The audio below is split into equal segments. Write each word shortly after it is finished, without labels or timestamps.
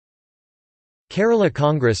Kerala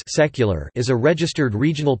Congress secular is a registered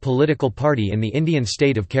regional political party in the Indian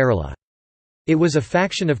state of Kerala. It was a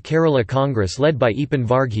faction of Kerala Congress led by Epan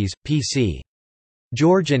Varghese, P.C.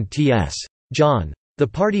 George and T.S. John. The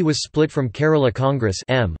party was split from Kerala Congress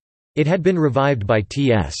M. It had been revived by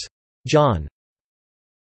T.S. John.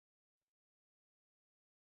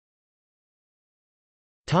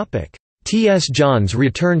 T.S. John's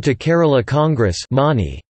return to Kerala Congress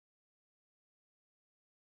Mani.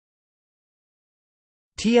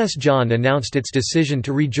 T.S. John announced its decision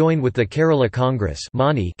to rejoin with the Kerala Congress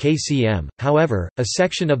Mani KCM. However, a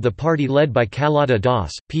section of the party led by Kallada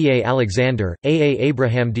Das, P. A. Alexander, A. A.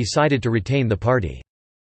 Abraham decided to retain the party.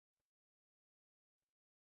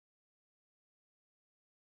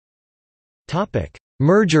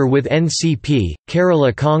 Merger with NCP,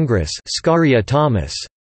 Kerala Congress Scaria Thomas.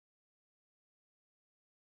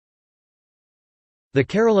 The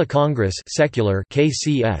Kerala Congress secular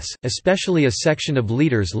KCS, especially a section of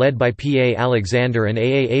leaders led by P. A. Alexander and A.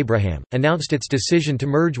 A. Abraham, announced its decision to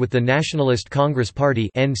merge with the Nationalist Congress Party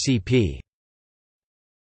 (NCP).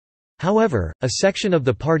 However, a section of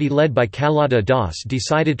the party led by Kallada Das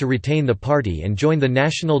decided to retain the party and join the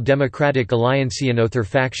National Democratic Alliance. Another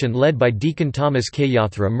faction led by Deacon Thomas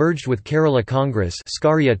Kayathra merged with Kerala Congress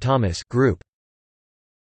Scaria Thomas group.